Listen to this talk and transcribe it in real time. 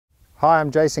Hi,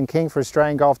 I'm Jason King for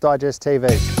Australian Golf Digest TV.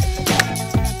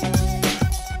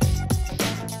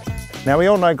 Now we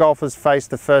all know golfers face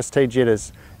the first tee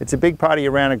jitters. It's a big part of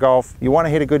your round of golf. You want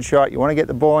to hit a good shot, you want to get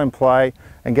the ball in play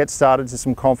and get started to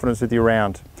some confidence with your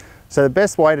round. So the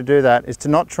best way to do that is to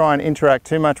not try and interact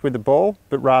too much with the ball,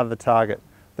 but rather the target.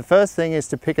 The first thing is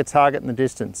to pick a target in the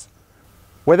distance.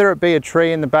 Whether it be a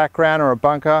tree in the background or a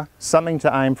bunker, something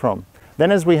to aim from.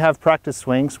 Then as we have practice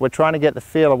swings, we're trying to get the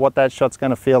feel of what that shot's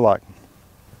going to feel like.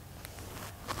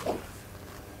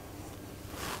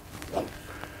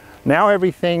 Now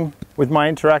everything with my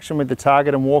interaction with the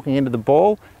target and walking into the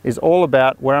ball is all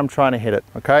about where I'm trying to hit it,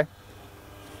 okay?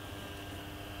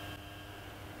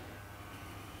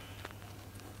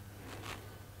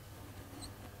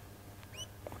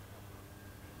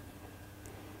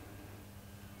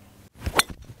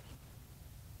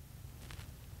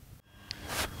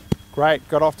 Great,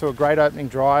 got off to a great opening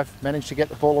drive, managed to get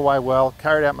the ball away well,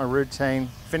 carried out my routine,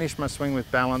 finished my swing with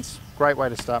balance. Great way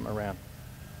to start my round.